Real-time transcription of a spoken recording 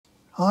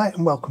Hi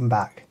and welcome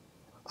back.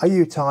 Are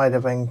you tired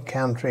of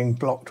encountering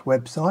blocked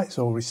websites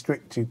or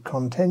restricted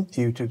content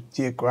due to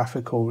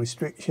geographical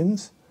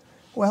restrictions?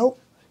 Well,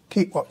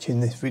 keep watching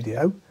this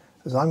video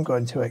as I'm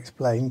going to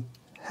explain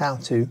how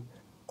to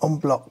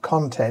unblock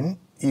content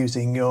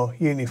using your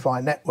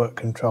UniFi network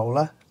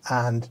controller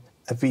and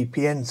a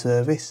VPN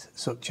service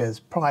such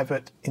as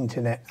private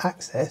internet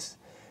access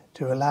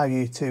to allow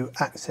you to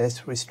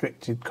access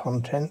restricted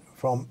content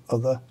from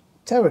other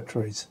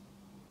territories.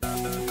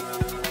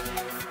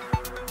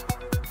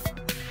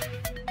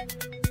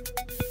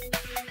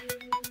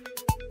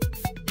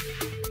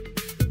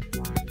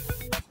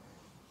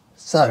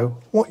 So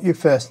what you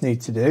first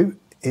need to do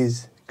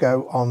is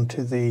go on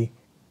to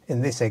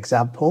in this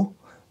example,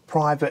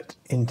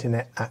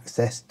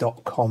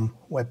 privateinternetaccess.com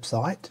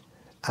website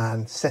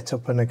and set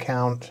up an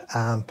account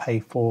and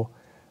pay for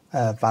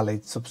a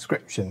valid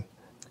subscription.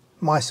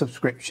 My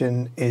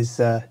subscription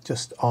is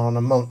just on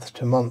a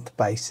month-to-month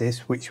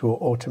basis, which will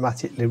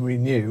automatically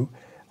renew,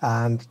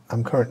 and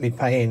I'm currently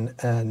paying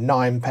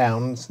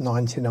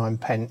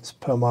 £9.99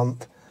 per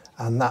month,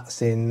 and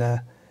that's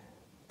in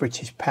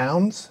British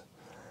pounds.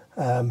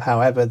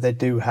 However, they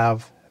do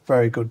have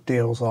very good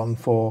deals on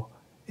for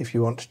if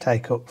you want to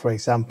take up, for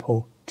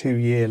example, 2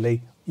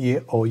 yearly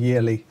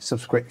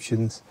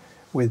subscriptions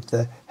with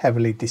the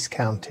heavily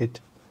discounted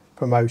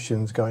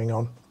promotions going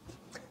on.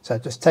 So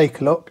just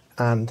take a look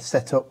and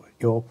set up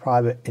your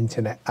private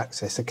internet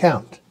access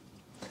account.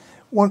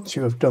 Once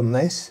you have done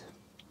this,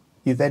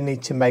 you then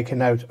need to make a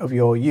note of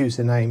your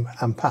username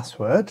and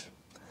password.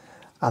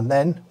 And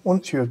then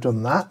once you have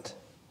done that,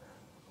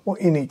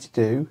 what you need to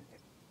do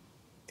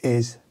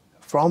is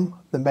from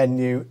the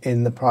menu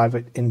in the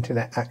private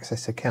internet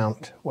access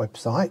account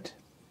website,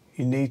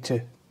 you need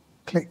to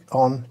click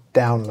on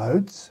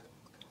downloads,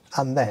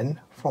 and then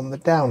from the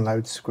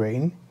download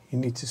screen you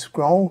need to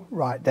scroll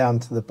right down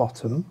to the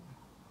bottom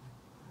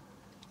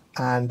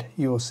and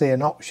you will see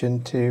an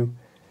option to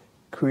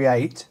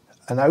create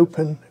an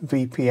open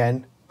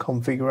VPN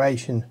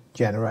configuration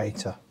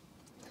generator.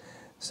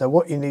 So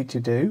what you need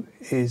to do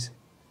is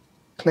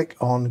click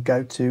on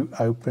go to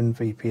open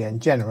VPN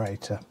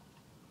generator.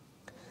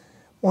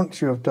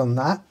 Once you have done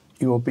that,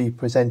 you will be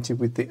presented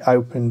with the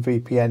Open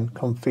VPN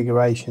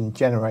Configuration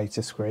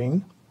Generator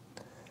screen.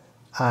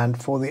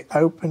 And for the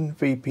Open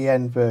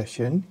VPN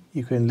version,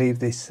 you can leave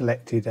this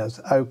selected as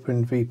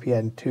Open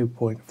VPN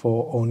 2.4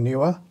 or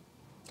newer.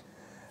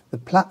 The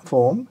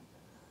platform,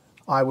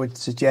 I would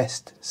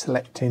suggest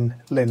selecting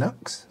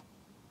Linux,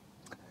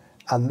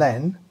 and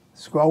then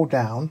scroll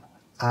down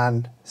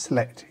and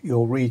select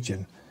your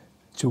region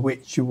to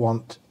which you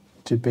want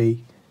to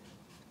be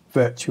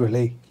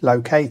virtually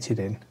located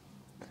in.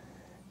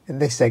 In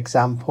this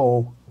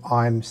example,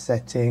 I'm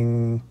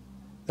setting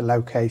the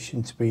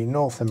location to be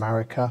North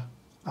America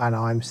and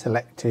I'm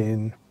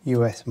selecting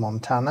US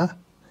Montana,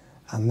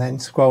 and then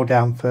scroll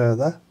down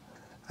further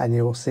and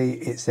you'll see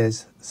it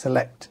says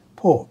select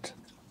port.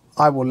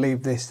 I will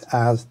leave this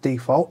as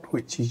default,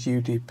 which is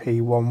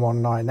UDP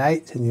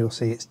 1198, and you'll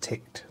see it's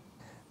ticked.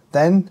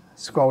 Then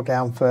scroll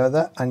down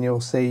further and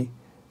you'll see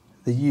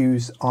the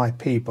use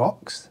IP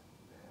box,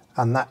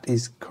 and that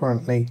is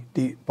currently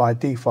by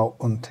default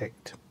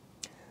unticked.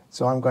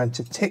 So I'm going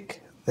to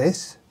tick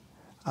this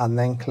and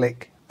then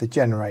click the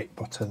generate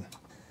button.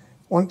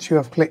 Once you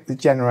have clicked the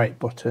generate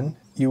button,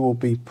 you will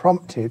be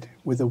prompted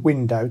with a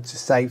window to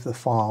save the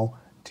file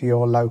to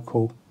your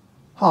local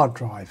hard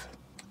drive.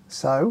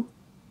 So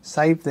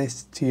save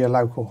this to your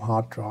local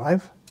hard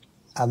drive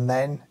and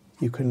then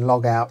you can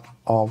log out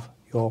of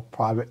your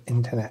private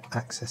internet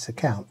access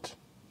account.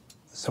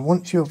 So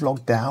once you have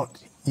logged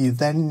out, you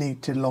then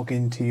need to log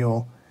into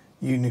your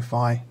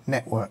UniFi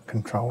network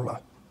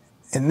controller.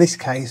 In this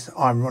case,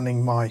 I'm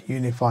running my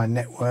UniFi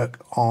network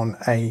on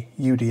a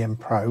UDM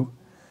Pro,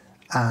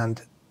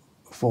 and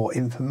for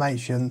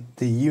information,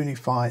 the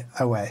UniFi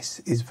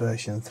OS is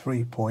version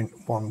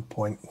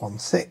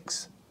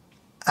 3.1.16,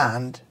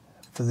 and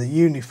for the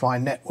UniFi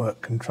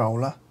network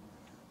controller,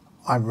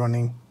 I'm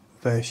running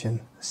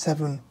version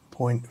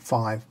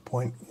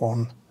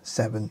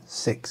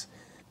 7.5.176.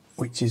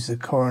 which is the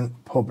current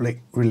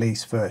public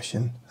release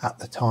version at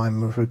the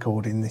time of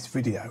recording this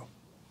video.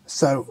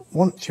 So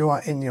once you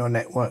are in your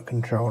network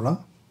controller,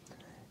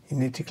 you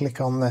need to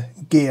click on the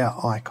gear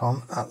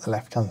icon at the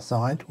left hand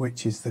side,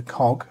 which is the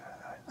cog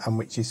and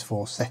which is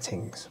for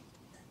settings.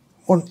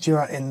 Once you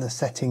are in the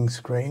settings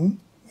screen,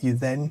 you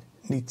then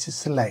need to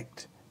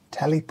select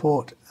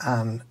teleport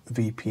and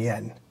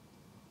VPN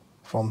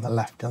from the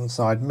left hand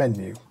side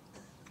menu.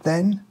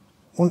 Then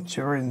once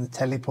you're in the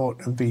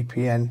teleport and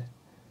VPN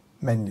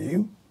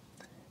menu,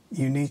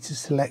 you need to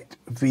select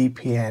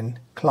VPN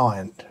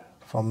client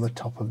from the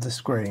top of the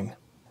screen.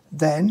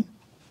 Then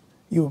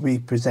you will be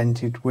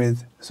presented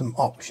with some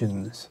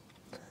options.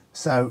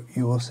 So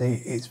you will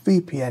see its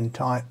VPN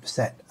type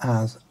set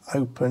as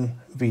Open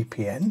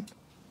VPN,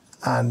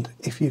 and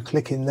if you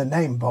click in the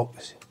name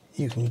box,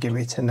 you can give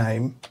it a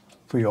name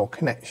for your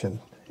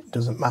connection. It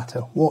doesn't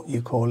matter what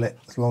you call it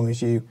as long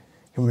as you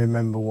can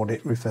remember what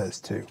it refers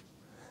to.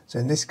 So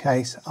in this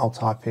case, I'll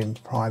type in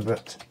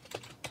private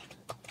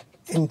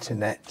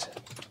internet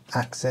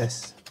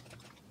access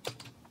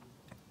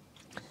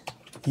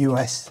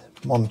US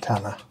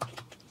Montana.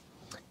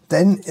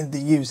 Then in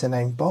the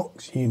username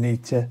box you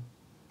need to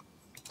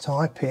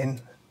type in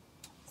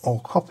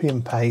or copy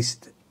and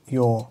paste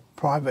your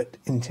private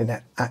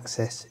internet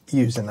access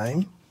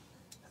username,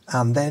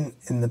 and then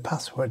in the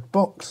password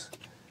box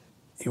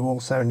you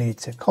also need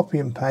to copy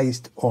and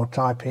paste or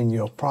type in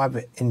your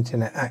private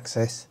internet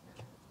access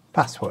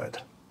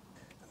password.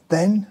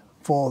 Then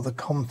for the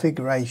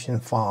configuration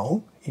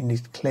file you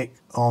need to click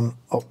on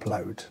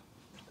upload.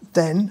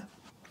 Then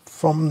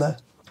from the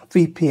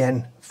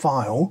VPN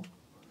file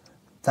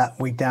that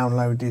we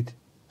downloaded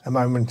a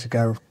moment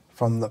ago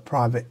from the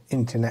private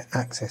internet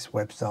access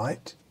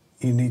website,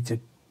 you need to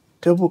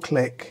double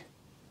click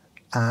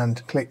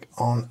and click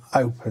on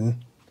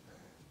open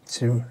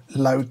to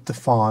load the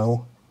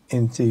file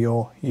into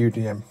your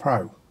UDM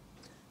Pro.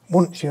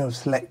 Once you have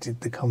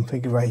selected the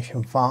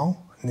configuration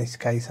file, in this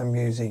case I'm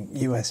using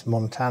US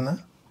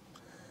Montana,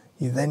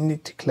 you then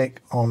need to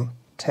click on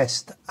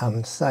test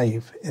and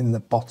save in the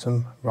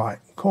bottom right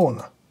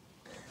corner.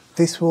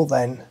 This will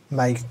then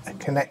make a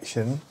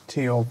connection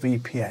to your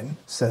VPN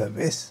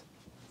service,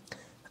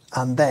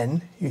 and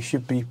then you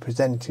should be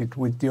presented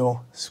with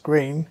your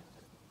screen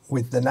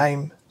with the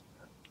name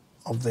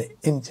of the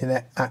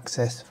internet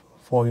access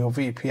for your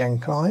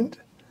VPN client,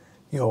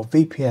 your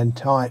VPN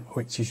type,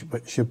 which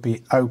should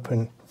be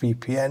Open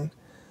VPN,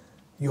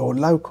 your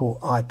local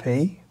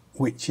IP,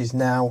 which is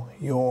now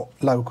your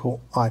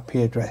local IP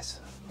address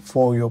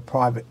for your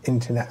private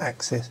internet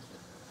access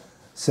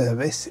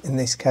service. In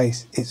this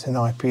case it's an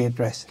IP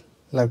address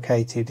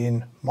located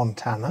in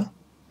Montana,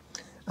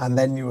 and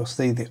then you will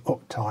see the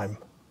uptime,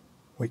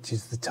 which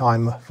is the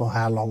timer for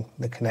how long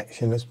the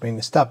connection has been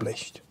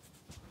established.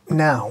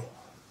 Now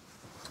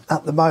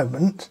at the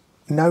moment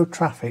no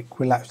traffic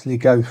will actually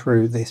go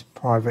through this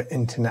private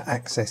internet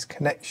access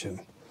connection,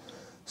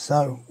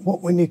 so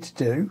what we need to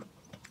do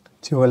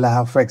to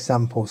allow, for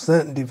example,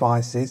 certain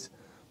devices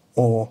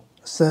or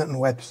certain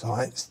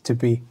websites to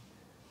be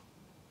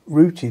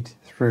routed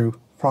through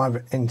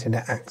private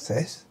internet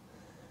access,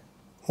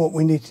 what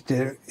we need to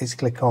do is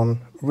click on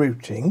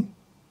routing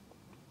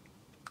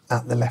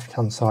at the left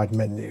hand side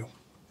menu.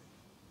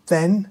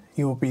 Then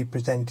you will be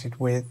presented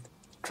with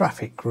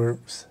traffic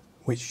groups,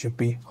 which should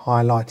be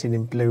highlighted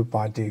in blue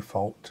by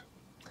default.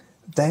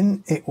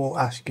 Then it will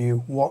ask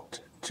you what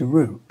to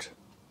route.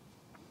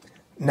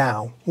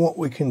 Now what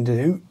we can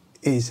do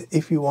is,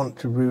 if you want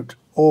to route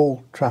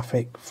all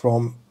traffic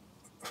from,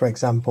 for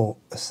example,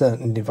 a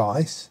certain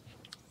device,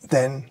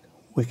 then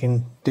we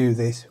can do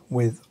this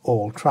with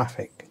all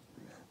traffic.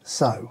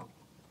 So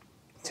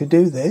to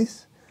do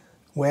this,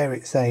 where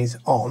it says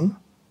on,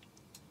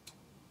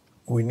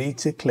 we need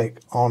to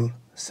click on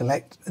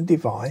select a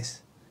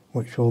device,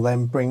 which will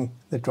then bring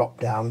the drop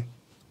down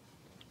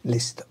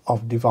list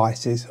of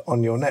devices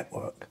on your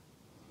network.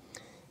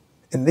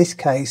 In this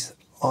case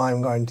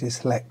I'm going to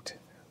select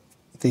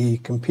the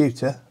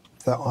computer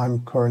that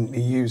I'm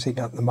currently using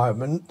at the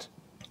moment,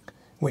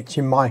 which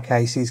in my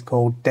case is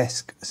called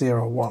Desk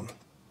 01.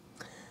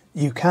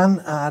 You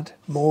can add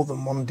more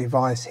than one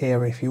device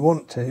here if you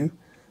want to,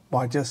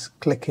 by just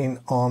clicking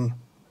on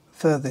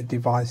further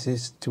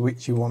devices to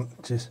which you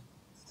want to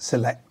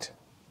select.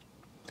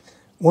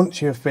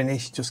 Once you're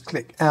finished, just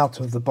click out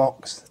of the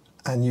box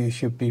and you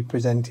should be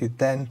presented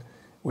then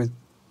with,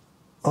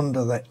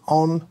 under the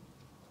on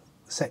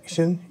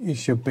section, you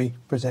should be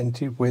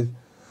presented with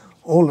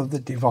all of the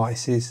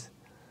devices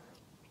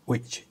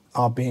which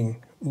are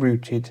being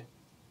routed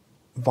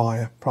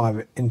via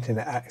private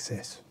internet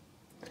access.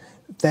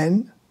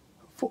 Then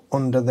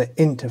under the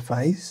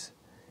interface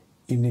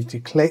you need to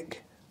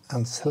click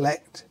and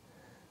select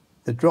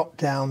the drop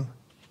down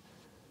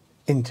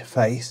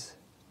interface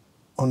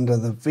under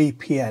the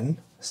VPN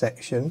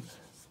section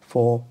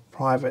for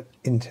private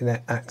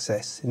internet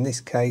access. In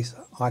this case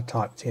I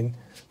typed in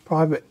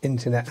private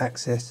internet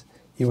access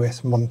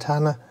US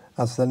Montana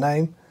as the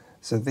name,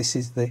 so this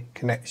is the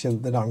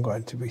connection that I'm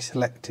going to be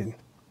selecting.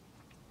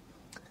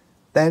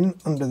 Then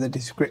under the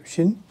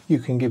description you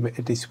can give it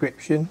a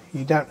description.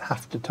 You don't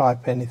have to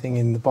type anything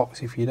in the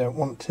box if you don't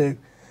want to,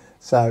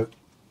 so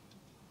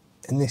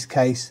in this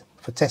case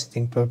for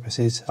testing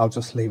purposes I'll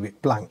just leave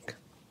it blank.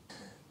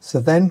 So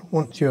then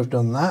once you have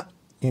done that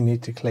you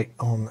need to click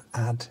on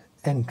add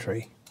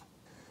entry.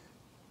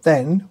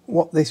 Then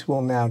what this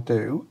will now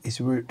do is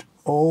route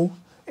all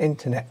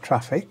internet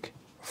traffic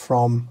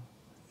from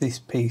this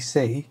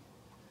PC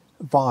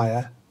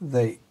via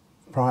the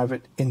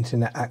private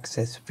internet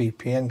access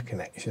VPN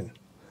connection.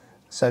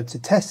 So to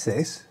test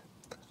this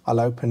I'll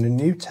open a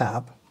new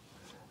tab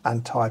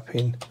and type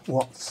in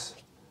what's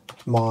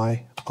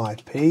my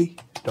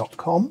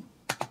IP.com,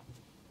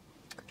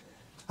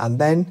 and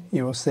then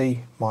you will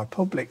see my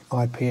public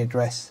IP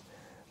address,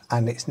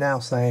 and it's now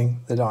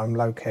saying that I'm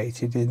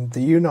located in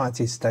the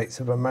United States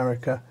of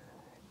America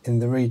in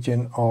the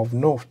region of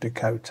North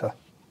Dakota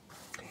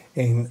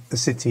in the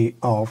city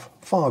of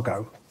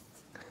Fargo.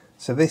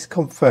 So this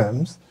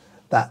confirms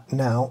that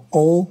now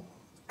all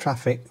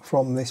traffic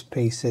from this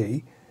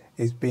PC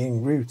is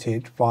being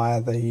routed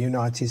via the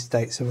United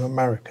States of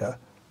America,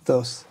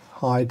 thus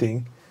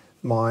hiding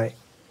my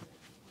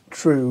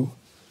true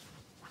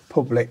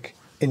public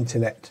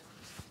internet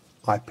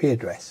IP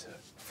address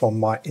from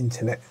my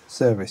internet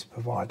service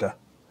provider.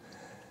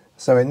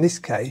 So in this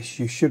case,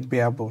 you should be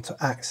able to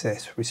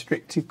access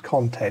restricted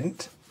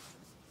content,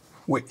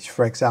 which,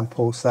 for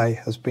example, say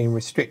has been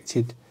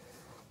restricted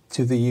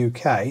to the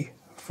UK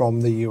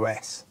from the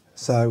US.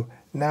 So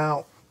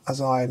now, as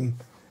I'm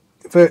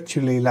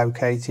virtually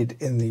located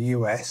in the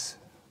US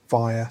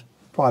via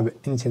private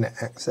internet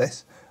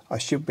access, I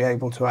should be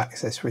able to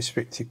access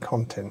restricted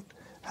content.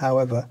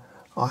 However,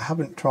 I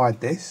haven't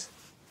tried this,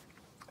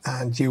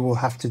 and you will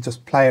have to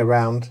just play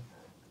around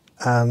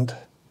and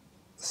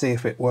see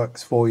if it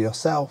works for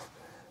yourself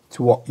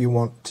to what you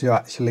want to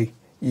actually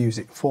use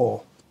it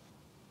for.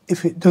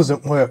 If it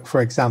doesn't work,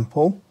 for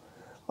example,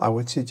 I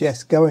would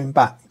suggest going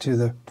back to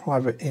the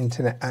private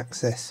internet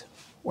access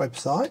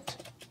website,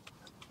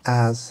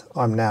 as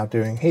I'm now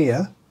doing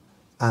here,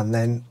 and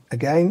then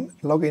again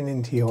logging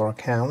into your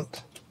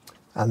account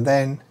and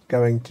then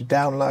going to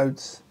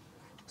downloads,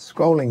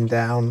 scrolling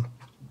down,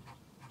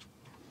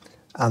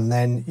 and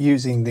then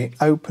using the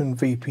Open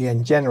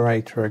VPN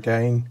generator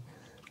again,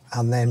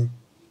 and then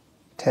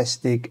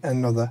testing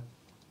another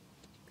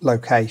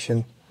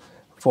location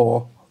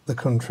for the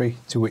country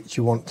to which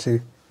you want to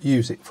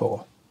use it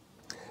for.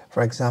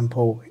 For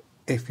example,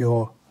 if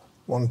you're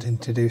wanting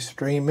to do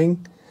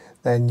streaming,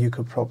 then you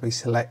could probably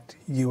select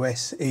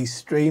US East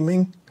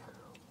streaming,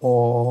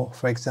 or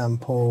for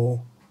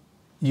example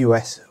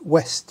US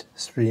West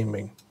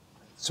streaming.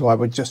 So I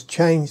would just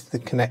change the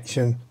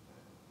connection,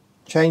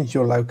 change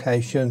your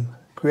location,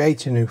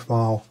 create a new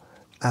file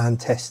and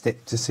test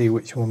it to see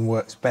which one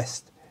works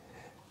best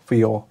for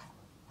your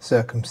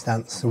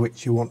circumstance to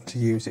which you want to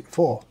use it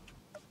for.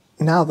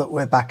 Now that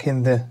we're back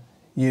in the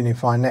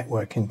UniFi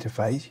network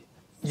interface,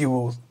 you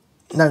will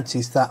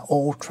notice that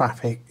all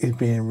traffic is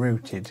being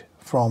routed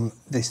from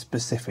this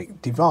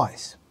specific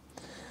device.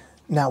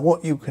 Now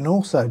what you can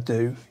also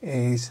do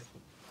is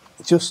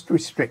just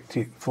restrict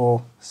it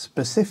for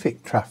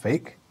specific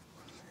traffic.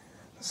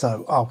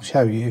 So I'll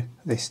show you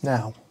this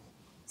now.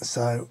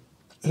 So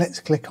let's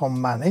click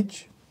on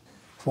Manage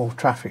for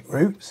traffic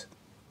routes,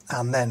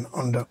 and then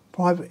under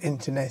Private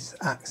Internet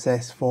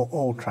Access for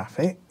all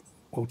traffic,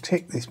 we'll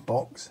tick this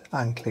box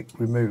and click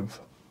Remove.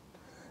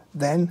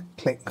 Then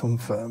click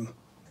Confirm.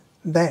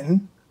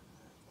 Then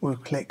we'll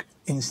click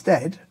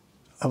Instead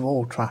of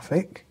all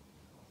traffic,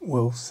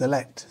 we'll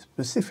select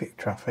specific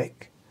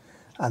traffic,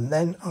 and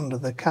then under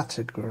the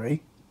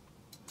category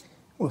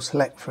we'll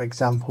select, for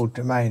example,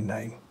 domain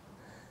name.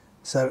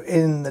 So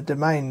in the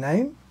domain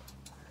name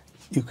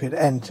you could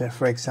enter,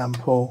 for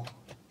example,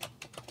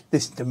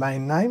 this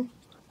domain name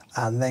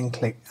and then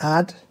click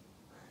Add.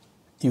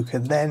 You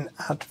can then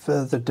add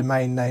further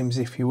domain names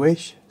if you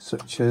wish,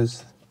 such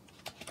as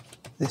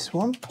this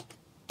one,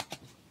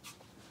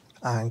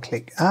 and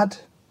click Add,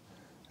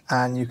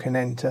 and you can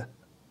enter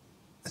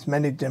as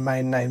many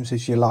domain names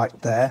as you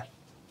like there.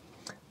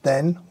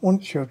 Then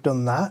once you've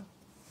done that,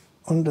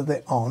 under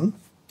the On,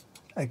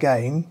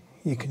 again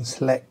you can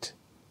select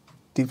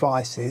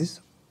devices,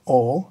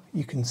 or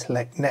you can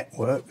select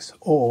networks,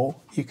 or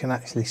you can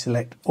actually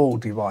select all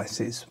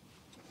devices.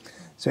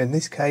 So in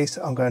this case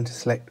I'm going to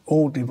select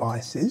all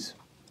devices,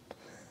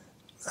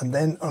 and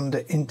then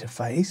under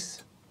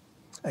interface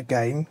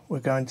again we're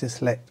going to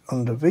select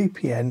under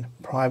VPN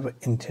Private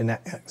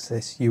Internet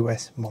Access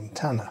US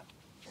Montana.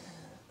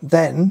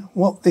 Then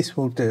what this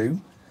will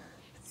do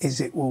is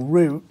it will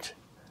route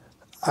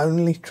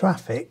only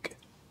traffic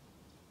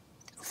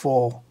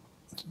for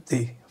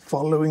the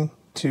following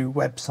two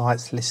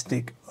websites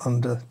listed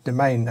under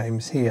domain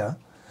names here.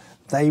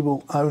 They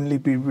will only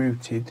be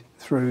routed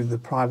through the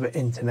Private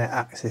Internet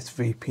Access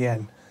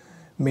VPN,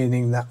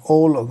 meaning that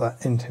all other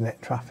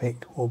internet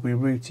traffic will be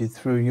routed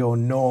through your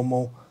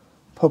normal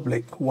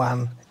public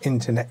WAN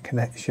internet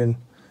connection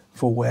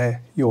for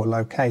where you're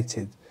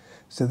located.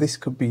 So this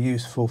could be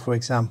useful, for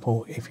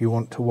example, if you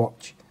want to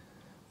watch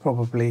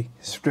probably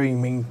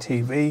streaming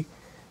TV,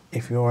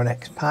 if you're an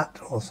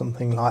expat or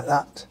something like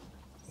that,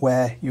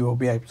 where you will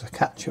be able to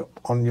catch up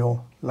on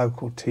your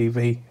local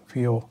TV for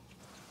your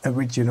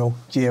original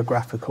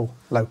geographical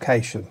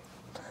location.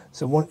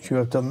 So once you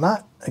have done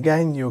that,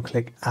 again you'll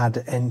click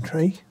Add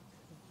Entry,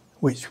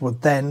 which will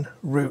then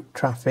route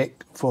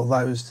traffic for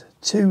those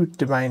two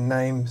domain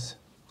names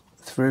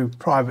through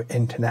private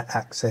internet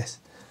access,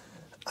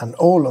 and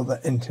all other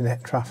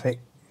internet traffic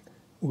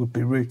will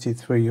be routed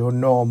through your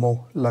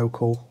normal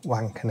local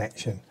WAN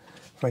connection.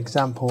 For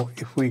example,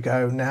 if we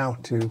go now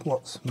to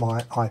what's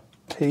my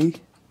IP,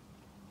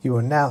 you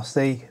will now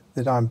see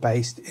that I'm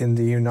based in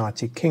the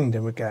United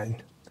Kingdom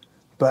again.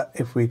 But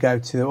if we go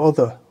to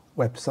other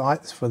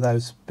websites for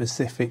those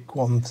specific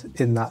ones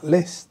in that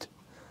list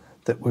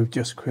that we've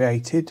just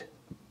created,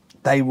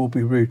 they will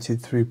be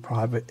routed through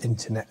private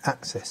internet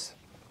access.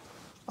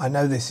 I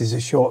know this is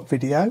a short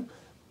video,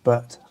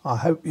 but I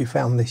hope you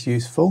found this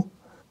useful,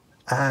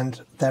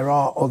 and there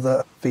are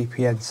other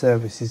VPN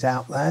services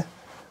out there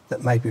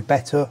that may be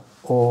better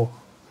or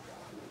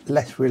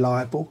less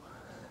reliable,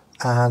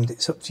 and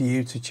it's up to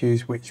you to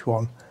choose which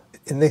one.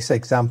 In this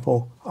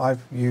example,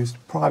 I've used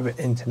private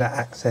internet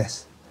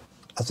access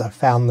as I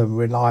found them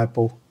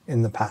reliable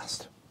in the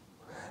past.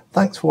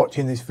 Thanks for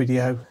watching this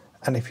video,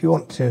 and if you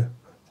want to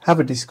have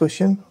a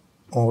discussion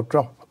or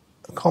drop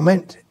a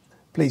comment,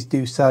 please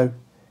do so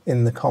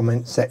in the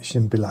comment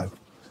section below.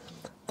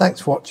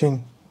 Thanks for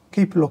watching.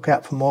 Keep a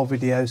lookout for more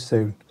videos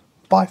soon.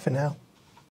 Bye for now.